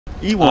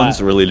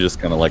E1's really just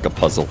kind of like a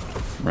puzzle,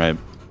 right?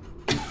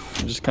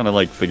 You just kind of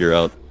like figure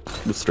out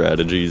the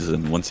strategies,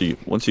 and once you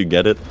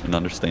get it and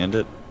understand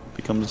it, it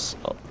becomes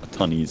a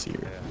ton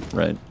easier,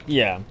 right?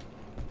 Yeah.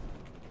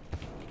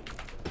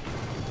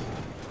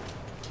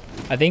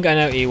 I think I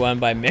know E1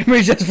 by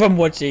memory just from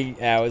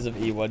watching hours of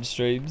E1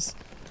 streams.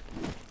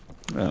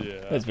 Yeah.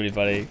 That's pretty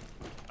funny.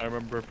 I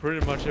remember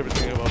pretty much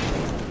everything about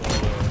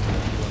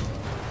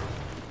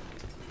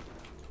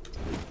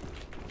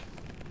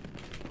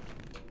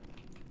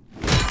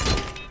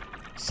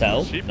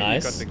Cell, Sheepy,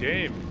 nice. got the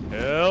game.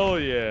 Hell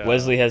yeah.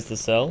 Wesley has the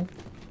cell.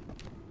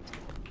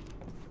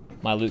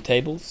 My loot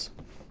tables.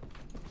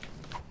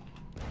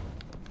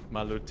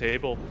 My loot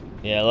table.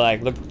 Yeah,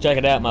 like, look, check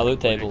it out, my loot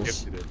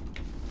tables.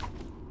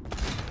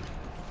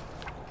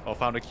 Oh,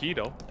 found a key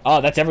though. Oh,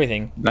 that's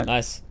everything. Nice.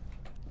 Nice.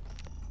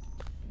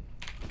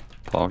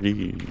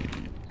 Foggy.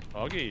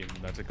 Okay,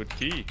 that's a good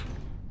key.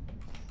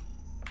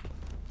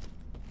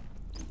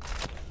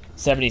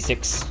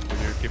 76.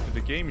 You're gifted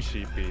the game,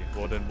 Sheepy.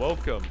 Well then,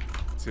 welcome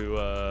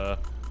to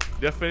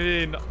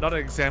definitely not an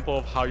example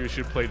of how you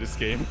should play this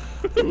game.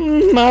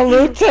 My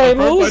loot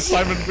tables.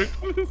 Simon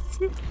Nicholas.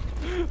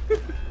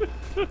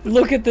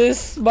 Look at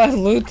this, my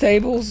loot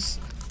tables.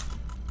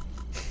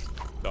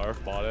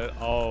 Darf bought it.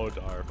 Oh,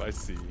 Darf, I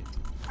see.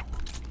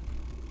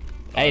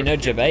 Hey, no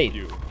Darf debate.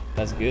 you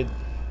That's good.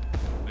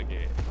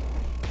 again.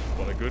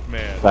 What a good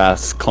man.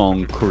 Fast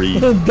concrete.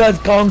 That's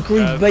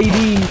concrete,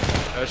 baby.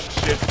 That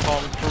shit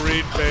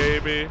concrete,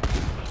 baby.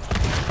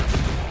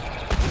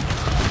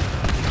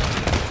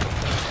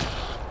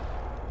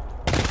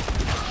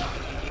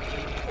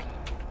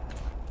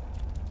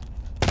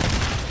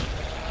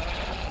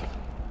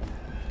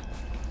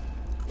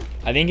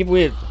 I think if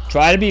we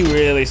try to be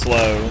really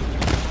slow.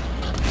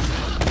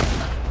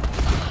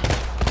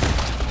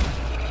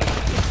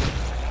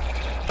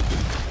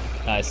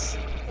 Nice.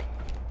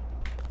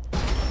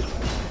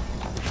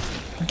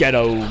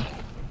 Ghetto.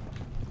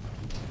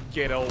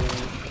 Ghetto.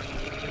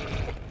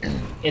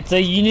 It's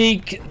a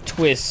unique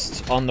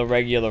twist on the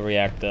regular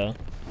reactor.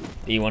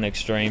 E1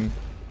 Extreme.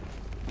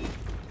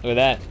 Look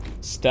at that.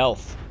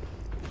 Stealth.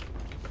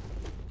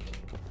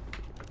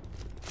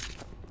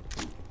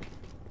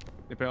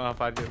 Depending on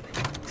how I do.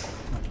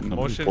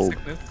 Motion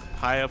sickness,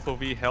 high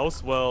FOV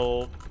health.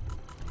 Well,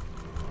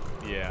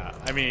 yeah.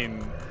 I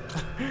mean,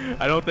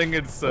 I don't think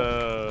it's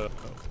what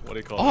do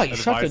you call it? Oh, you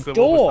shut the advisable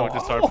door. for someone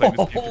to start playing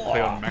this game to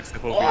play on max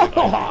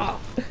FOV.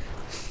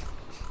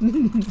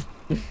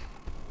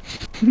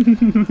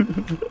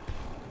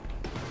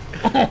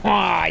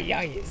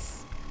 Yes.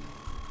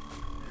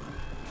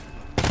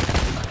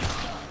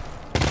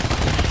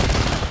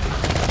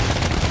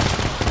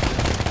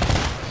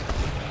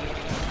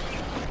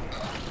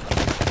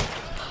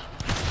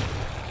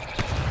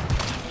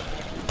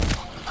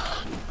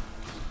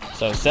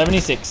 So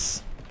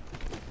 76.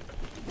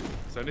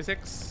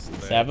 76.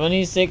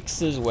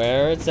 76 is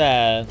where it's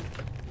at.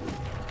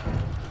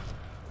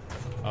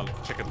 I'll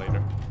check it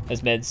later.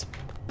 There's meds.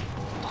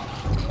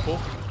 Cool.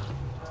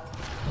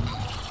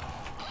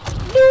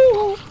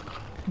 No!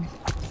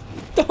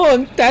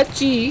 Don't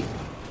touchy!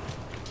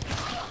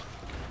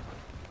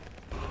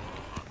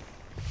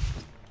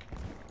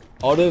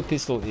 Auto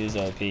pistol is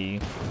OP.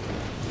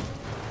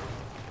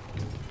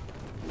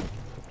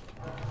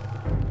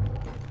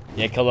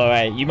 Yeah, Kilo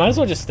 8. You might as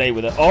well just stay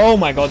with it. Oh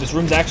my god, this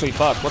room's actually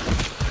fucked. What the?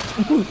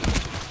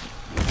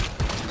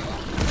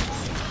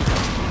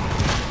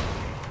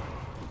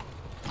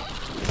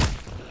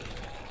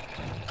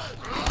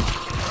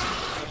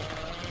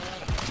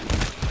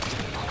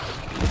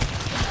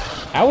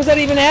 How was that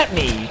even at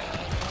me?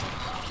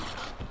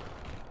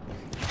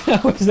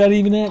 How was that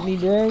even at me,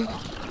 bro?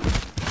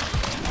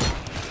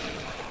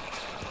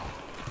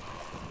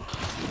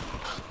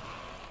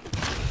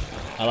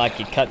 I like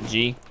your cut,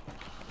 G.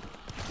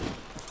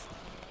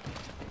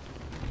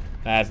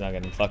 That's not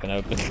gonna fucking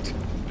open.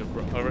 The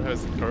whoever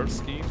has the curve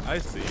scheme, I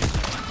see.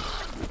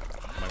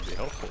 Might be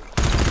helpful.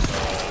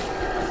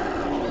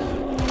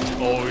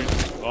 Oh,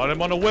 he got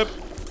him on a whip.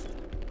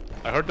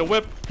 I heard the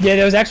whip. Yeah,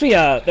 there was actually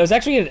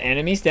an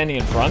enemy standing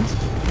in front,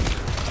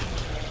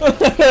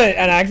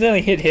 and I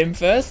accidentally hit him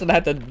first, and I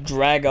had to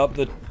drag up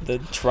the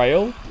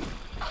trail.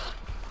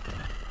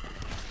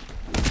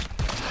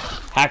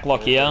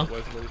 Hacklock here.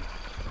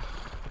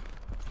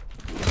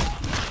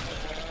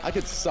 I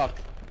could suck.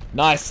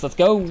 Nice, let's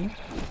go.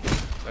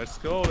 Let's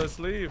go, let's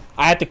leave.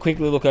 I had to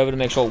quickly look over to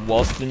make sure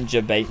Walsh didn't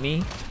jabate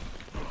me.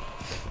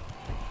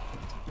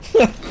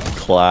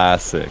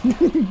 Classic.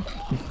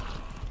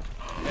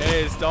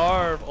 Hey,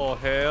 Starve. Oh,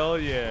 hell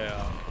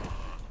yeah.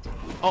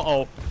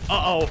 Uh-oh.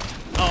 Uh-oh.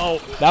 Uh-oh.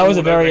 That was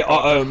a very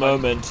uh-oh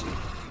moment.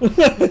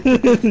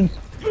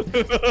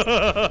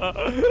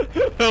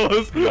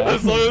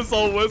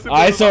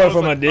 I saw it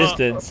from a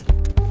distance.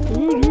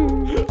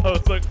 I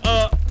was like,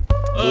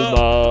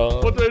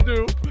 what do I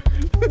do?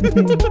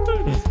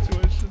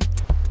 Situation.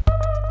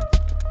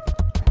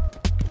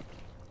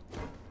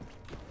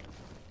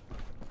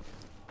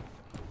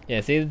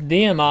 Yeah, see,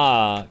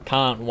 DMR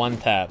can't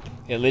one-tap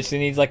It literally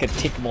needs like a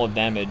tick more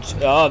damage.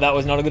 Oh, that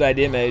was not a good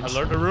idea, Mage. I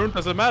learned the rune.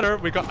 Doesn't matter.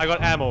 I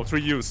got ammo. 3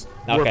 use.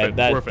 Okay,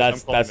 worth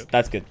it.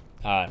 that's good.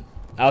 Alright.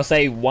 I'll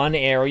say 1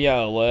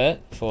 area alert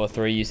for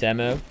 3 use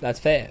ammo.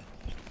 That's fair.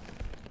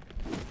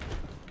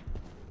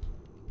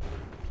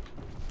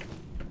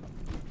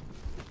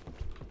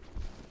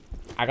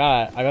 I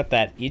got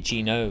that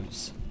itchy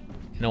nose.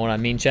 You know what I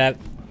mean, chat?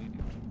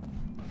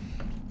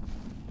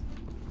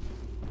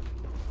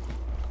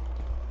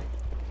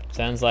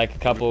 Sounds like a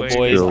couple of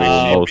boys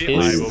are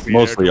pissed.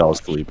 Mostly all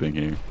sleeping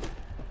here.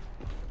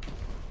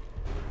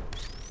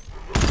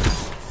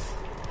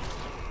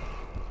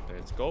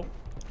 Let's go.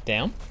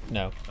 Down?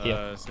 No.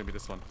 Yeah. It's gonna be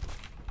this one.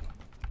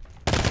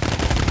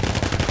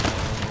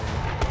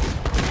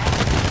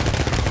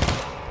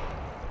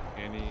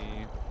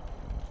 Any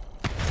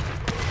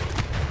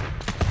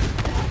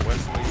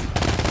Wesley.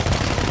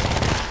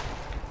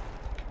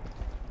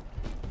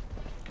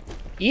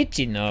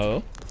 Itchy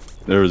no.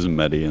 There was a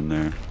Medi in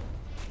there.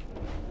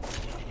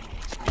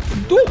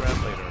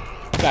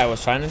 Guy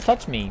was trying to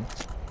touch me.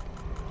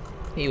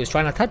 He was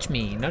trying to touch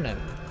me. No, no.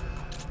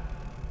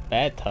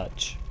 Bad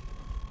touch.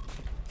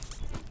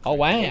 Oh,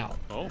 wow.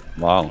 Oh.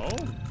 Wow.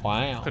 Oh.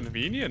 Wow.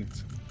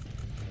 Convenient.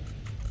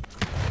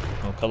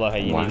 Oh,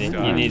 Kolohe, you, Wow.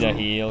 you need a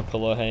heal,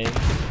 Kolohe.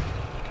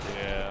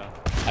 Yeah.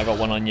 I got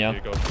one on you. Here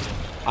you go.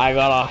 I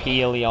got a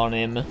healy on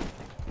him.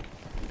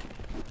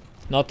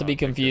 Not to be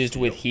confused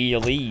with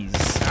healies.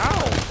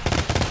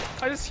 Ow!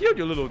 I just healed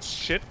you, little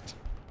shit.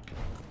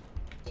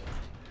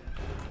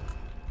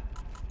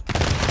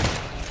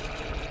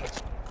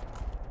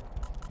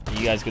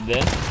 You guys good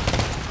there?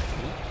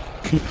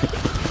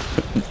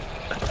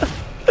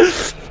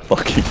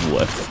 Fucking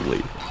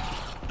Wesley.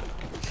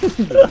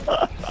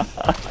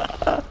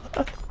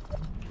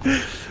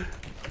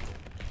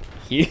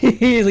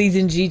 Healies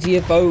in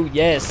GTFO,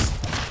 yes.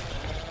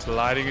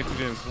 Sliding into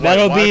DMs.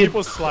 That'll Why are be-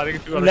 people sliding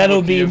into other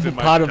that'll people's be DMs in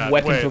my part of chat?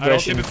 weapon Wait, I don't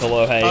progression, think it's-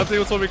 Kolohe. I don't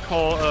think it's what we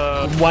call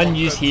One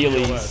use offensive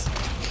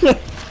healies. DOS.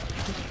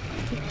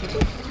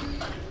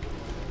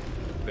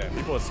 Damn,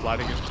 people are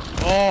sliding in.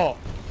 Oh!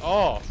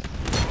 Oh!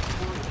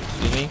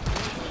 Excuse me?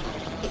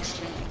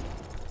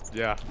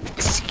 Yeah.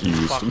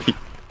 Excuse Fuck. me.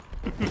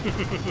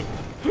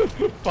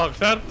 Fuck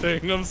that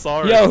thing, I'm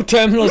sorry. Yo,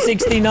 Terminal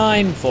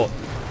 69 for...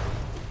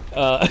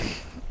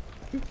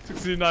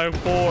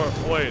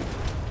 69-4. Wait.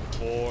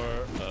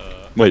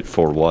 Wait,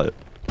 for what?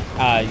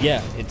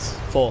 yeah, it's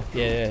for,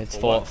 yeah, it's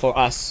For for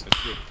what? us.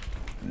 It's good.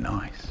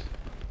 Nice.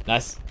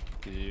 Nice.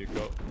 Here you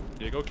go.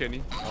 Here you go,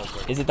 Kenny. Oh,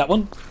 wait. Is it that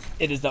one?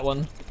 It is that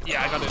one.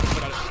 Yeah, I got it. I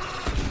got it.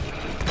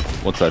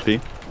 What's that be?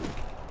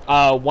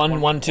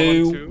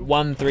 112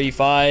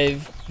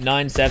 135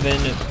 97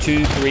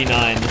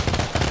 239.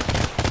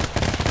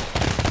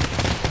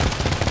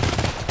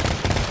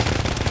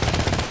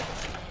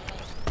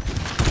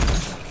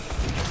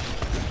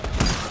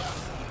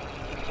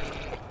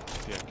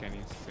 Yeah,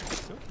 Kenny's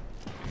still.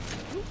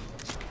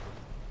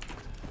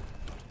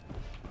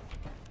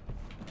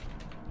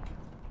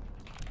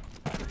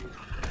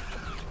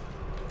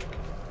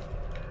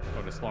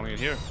 Oh, they're spawning in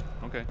here.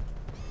 Okay.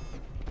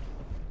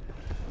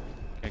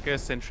 Can I get a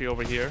sentry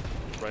over here?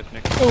 Right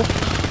next to Oh,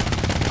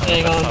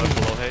 hang that side on. of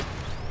below, hey.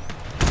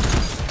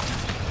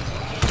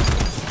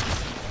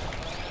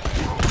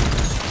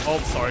 Oh,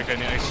 sorry,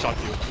 Kenny, I shot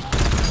you.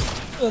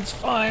 That's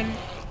fine.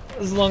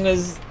 As long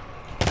as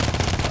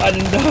I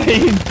didn't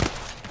die.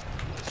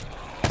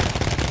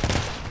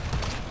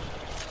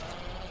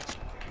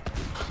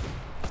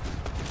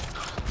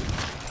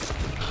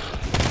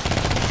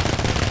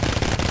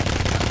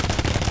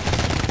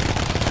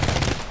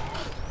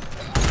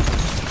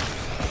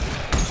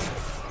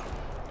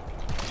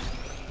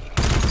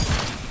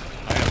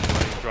 I am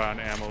running dry on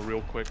ammo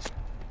real quick.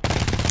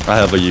 I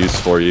have a use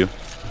for you.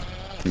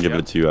 I can give Yeah.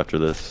 it to you after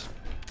this.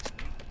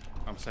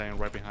 I'm saying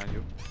right behind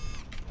you.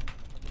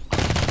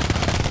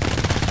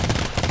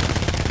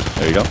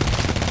 There you go.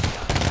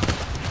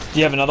 Do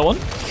you have another one?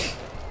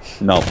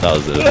 No, that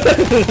was it.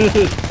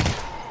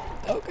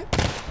 Okay.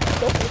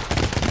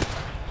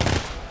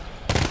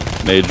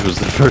 Mage was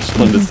the first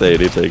one to say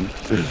anything.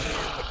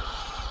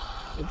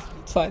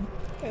 It's fine.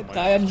 My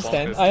I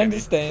understand. bonk is I Kenny.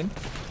 understand.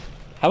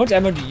 How much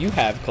ammo do you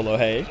have,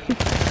 Kolohe?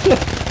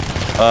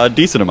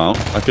 Decent amount.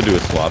 I could do a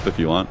swap if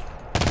you want.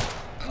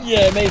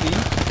 Yeah, maybe.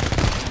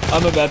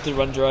 I'm about to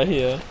run dry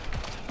here.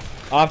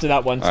 After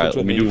that one, switch Alright,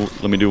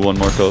 with let me do one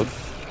more code.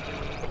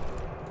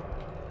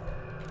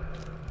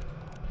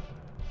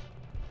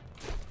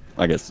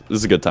 I guess this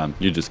is a good time.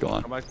 You just go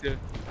on. Come back to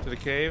the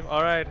cave.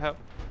 All right, have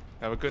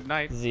a good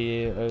night.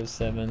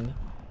 007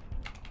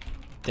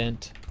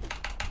 dent.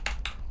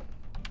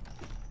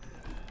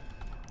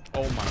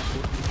 Oh my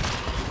goodness.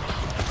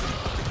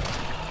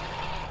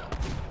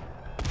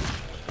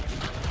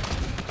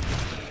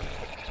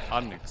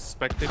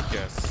 Unexpected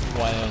guess.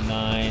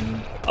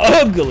 Y09.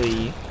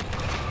 Ugly!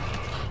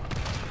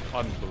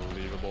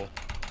 Unbelievable.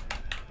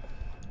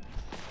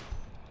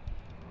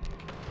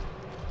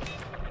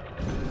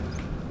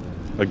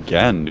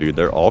 Again, dude,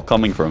 they're all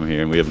coming from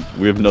here, and we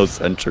have no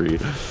sentry.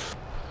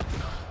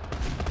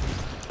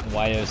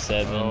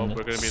 Y07. Oh,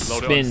 we're gonna be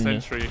loaded on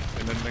sentry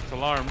in the next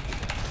alarm.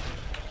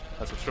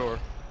 That's for sure.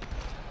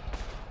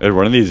 Is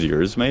one of these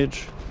yours,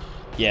 Mage?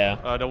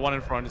 Yeah. The one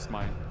in front is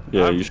mine.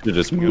 Yeah, you should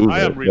just move it.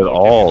 They're relocating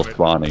all it.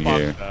 spawning Fuck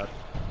here. that.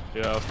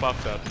 Yeah,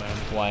 fuck that, man.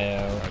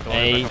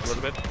 YO8. Back up a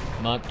little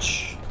bit.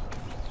 Much.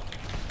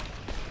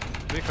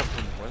 They come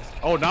from the west.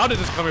 Oh, now they're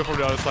just coming from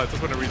the other side.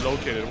 Just when they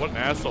relocated. What an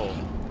asshole.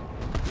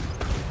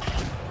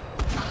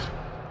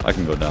 I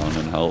can go down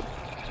and help.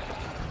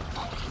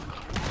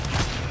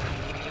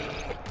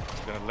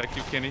 Gonna lick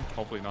you, Kenny?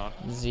 Hopefully not.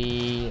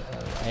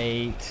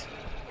 Z08.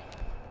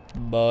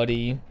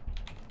 Buddy.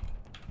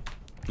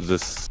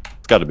 This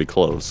got to be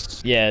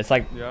close. Yeah, it's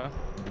like Yeah.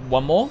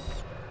 one more.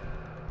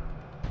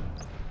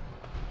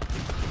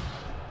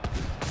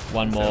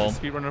 One more.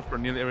 Speedrunner for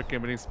nearly every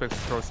game expects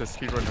to process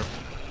speedrunner.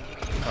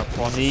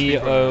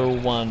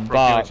 Z01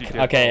 Bark.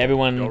 Okay,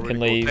 everyone can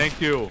leave.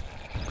 Thank you.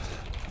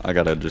 I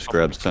gotta just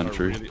grab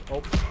sentry.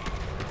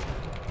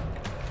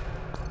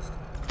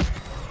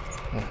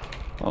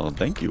 Oh,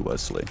 thank you,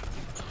 Wesley.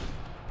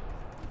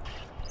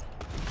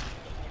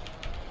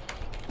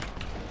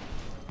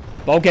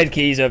 Bulkhead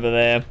keys over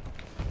there.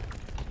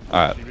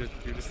 Alright,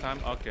 Do this time?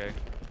 Okay.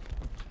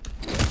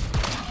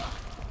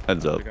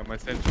 heads up. I got my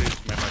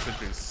sentries. Man, my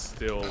sentry is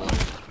still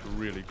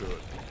really good.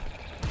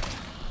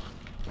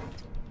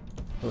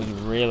 It was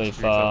really 3-7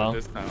 far.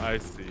 this time, I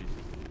see.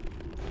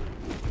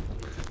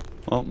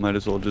 Well, might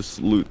as well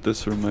just loot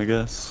this room, I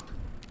guess.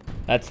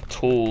 That's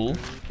tool.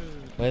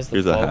 Where's the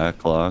Here's a bulk?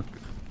 hack lock.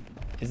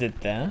 Is it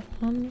there?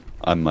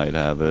 I might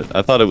have it.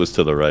 I thought it was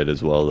to the right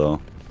as well, though.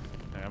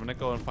 Okay, I'm gonna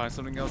go and find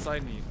something else. I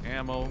need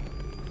ammo.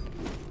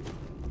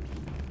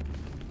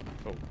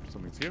 Oh,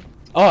 something's here.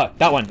 Oh,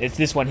 that one. It's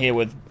this one here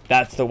with.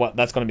 That's the one.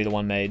 That's gonna be the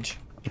one mage.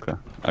 Okay,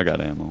 I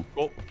got ammo.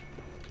 Oh,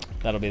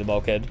 That'll be the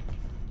bulkhead.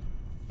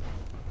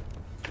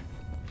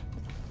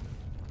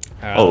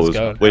 Alright, Oh, let's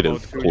go. wait, ammo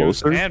it's to use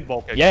closer? and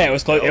bulkhead Yeah, it keys.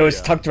 was close. It Hell was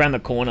yeah. tucked around the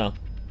corner.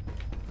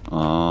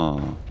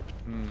 Oh,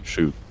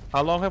 shoot.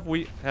 How long have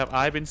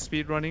I been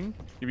speedrunning?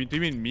 Do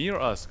you mean me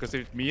or us? Because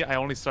if me, I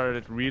only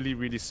started really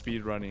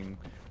speedrunning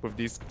with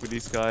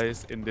these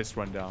guys in this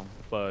rundown.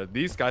 But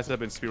these guys have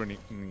been speedrunning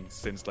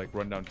since like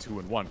rundown 2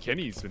 and 1.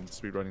 Kenny's been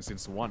speedrunning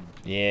since 1.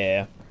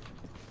 Yeah.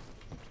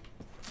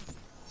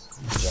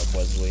 Good job,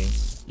 Wesley.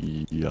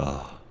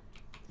 Yeah.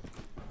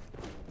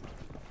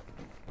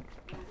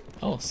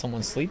 Oh,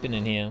 someone's sleeping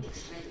in here.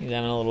 He's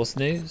having a little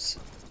snooze.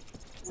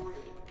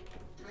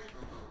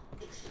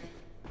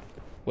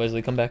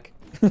 Wesley, come back.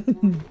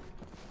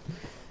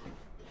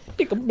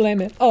 You can blame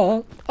it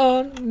all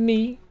on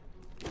me.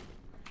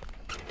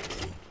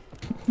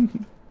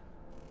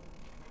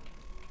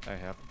 I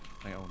have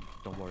my own.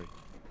 Don't worry.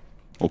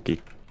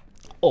 Okay.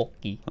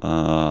 Okay.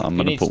 I'm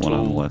gonna needs put one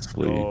on tool.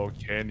 Wesley. Oh,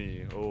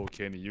 Kenny. Oh,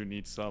 Kenny. You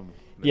need some.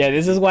 Yeah,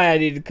 this is why I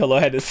needed Kalo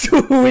to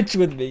switch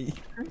with me.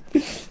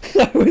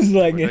 I was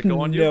like, Would that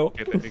go on you? no.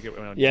 Okay, I think it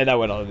went on you. Yeah, that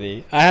went on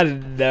me. I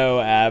had no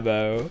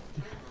ammo.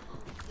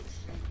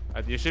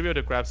 You should be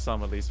able to grab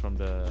some at least from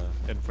the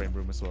in-frame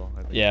room as well.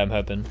 I think. Yeah, I'm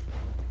hoping.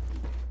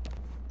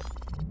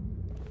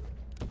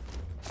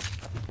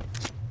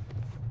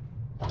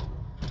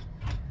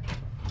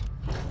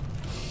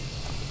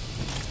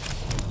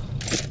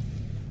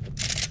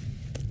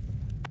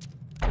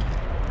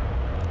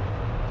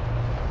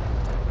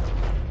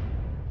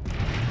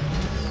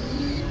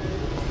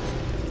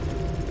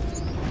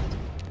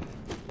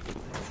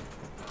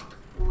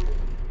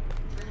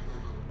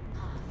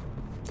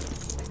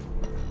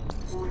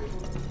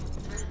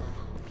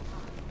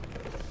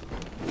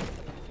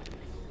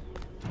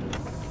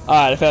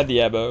 Alright, I found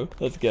the ammo.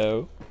 Let's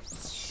go.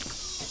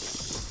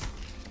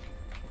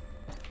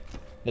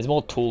 There's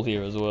more tool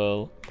here as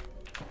well.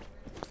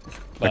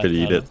 I could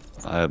eat it.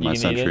 don't- I have You my can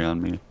eat sentry it?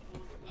 on me.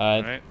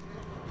 Alright. Alright.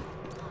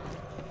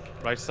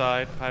 Right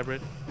side,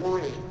 hybrid.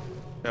 We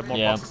have more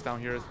Yeah. boxes down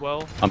here as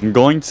well. I'm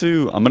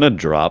gonna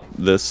drop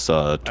this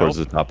towards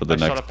the top of the I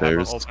shot next a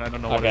pepper stairs open. I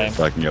don't know what Okay. it is.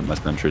 so I can get my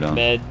sentry down.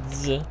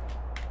 Meds.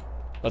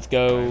 Let's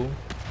go.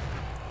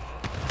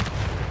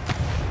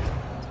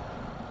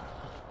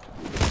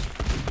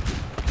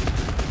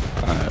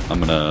 Alright, I'm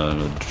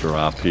gonna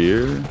drop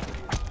here.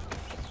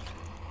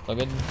 All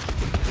good.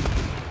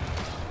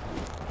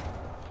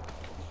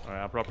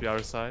 Alright, I'll drop the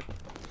other side.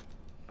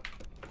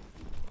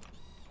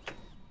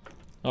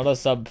 Not a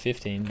sub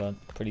 15, but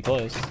pretty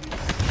close.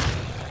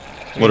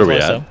 What are we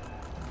Closer.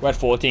 at? We're at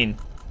 14.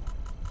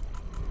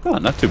 Oh,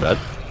 not too bad.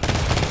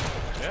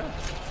 Yeah.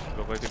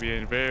 Look like to be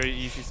a very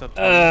easy sub.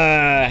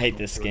 I hate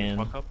this skin.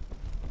 Fuck up.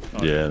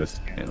 Yeah, this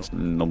is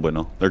no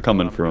bueno. They're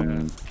coming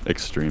from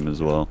extreme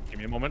as well. Give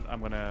me a moment.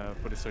 I'm gonna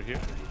put this right here.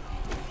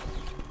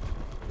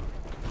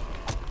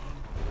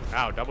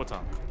 Ow, double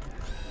time.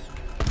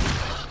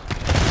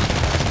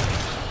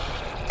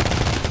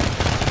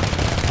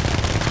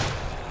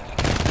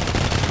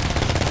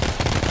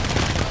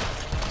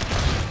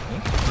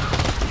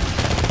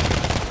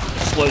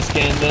 Slow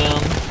scan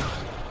down.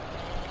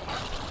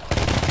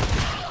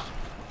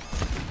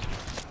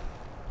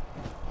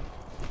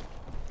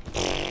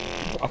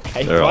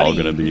 Okay, They're all buddy.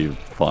 gonna be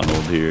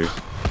funneled here.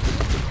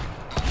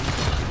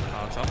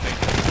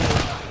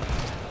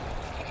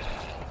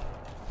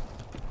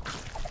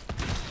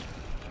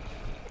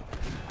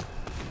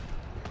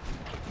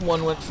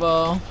 One went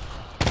far.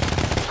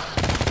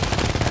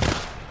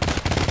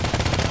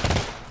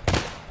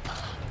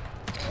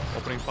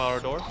 Opening power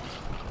door.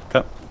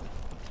 Okay.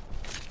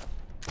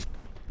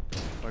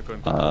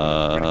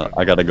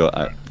 I gotta go.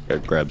 I gotta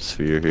grab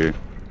sphere here.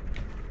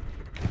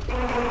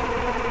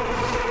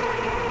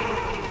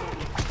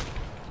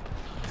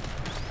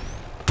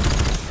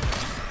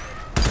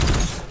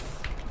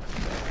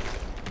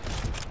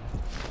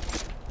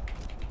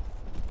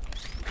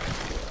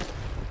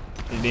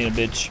 He's being a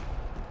bitch.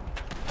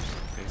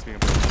 Okay, he's being a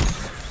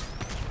bitch.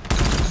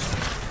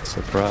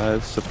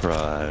 Surprise,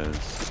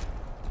 surprise.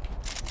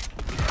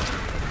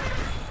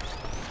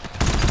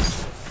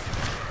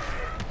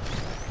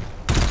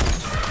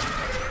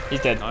 He's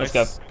dead. Nice.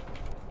 Let's go.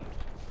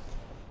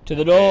 To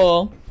the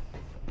door.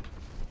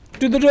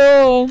 To the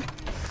door.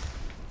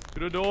 To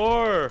the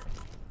door.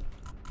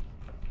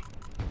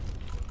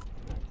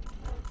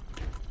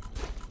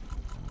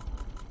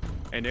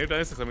 Hey, near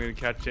dice, I'm gonna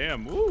catch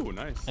jam. Ooh,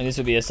 nice. And this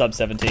would be a sub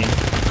 17.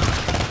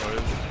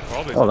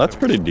 Probably Oh, that's 17.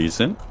 pretty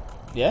decent.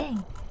 Yeah.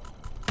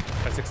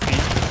 At 16.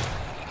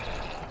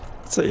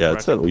 So yeah,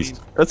 it's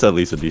at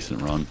least a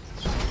decent run.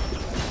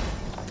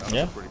 That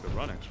Yeah. was a pretty good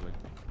run, actually.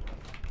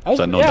 I was,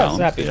 Is that no yeah, I was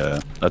downs? happy. Yeah,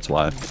 that's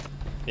why.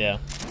 Yeah.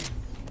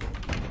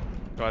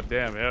 God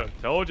damn, yeah.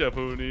 Told ya,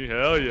 Pooney.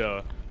 Hell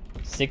yeah.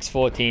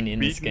 614 in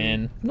the Beaten-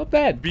 scan. Not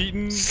bad.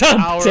 Beaten Sub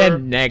our,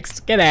 10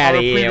 next. Get out our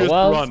of here, previous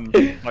Wells.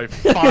 run by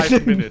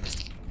 5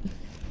 minutes.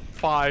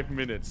 5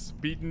 minutes.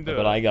 Beaten the...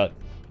 But I got.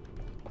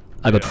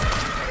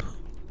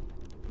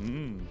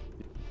 Mm.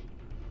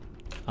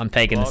 I'm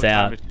taking Long this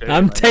time out. to shave, I'm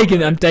I know taking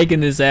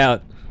that. this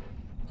out.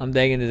 I'm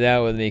taking this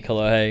out with me,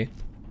 Kolohe.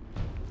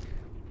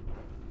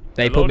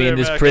 They Hello put me there, in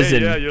this Mac. Hey,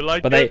 prison, yeah, you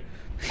like but it?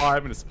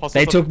 5 minutes.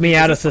 they took me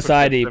out of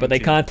society, but they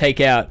can't take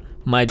out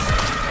my.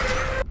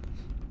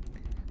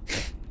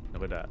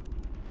 Look at that.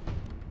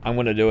 I'm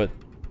gonna do it.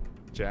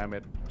 Jam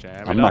it.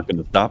 Jam it. I'm not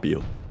gonna stop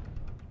you.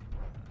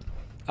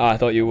 Oh, I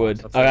thought you would.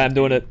 That's Okay, I'm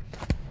doing it.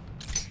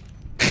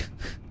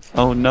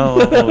 Oh no!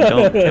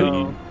 Don't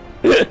kill me.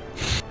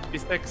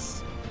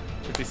 56.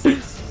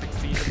 56.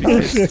 16.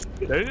 56.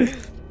 There it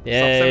is.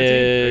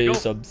 Yay! go,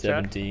 Sub chat.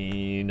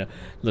 17.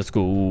 Let's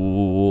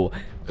go.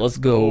 Let's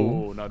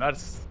go. Oh, no,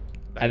 that's...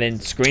 And then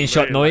that's screenshot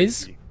very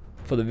noise likely.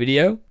 for the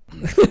video.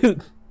 It's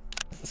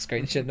a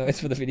screenshot noise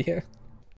for the video.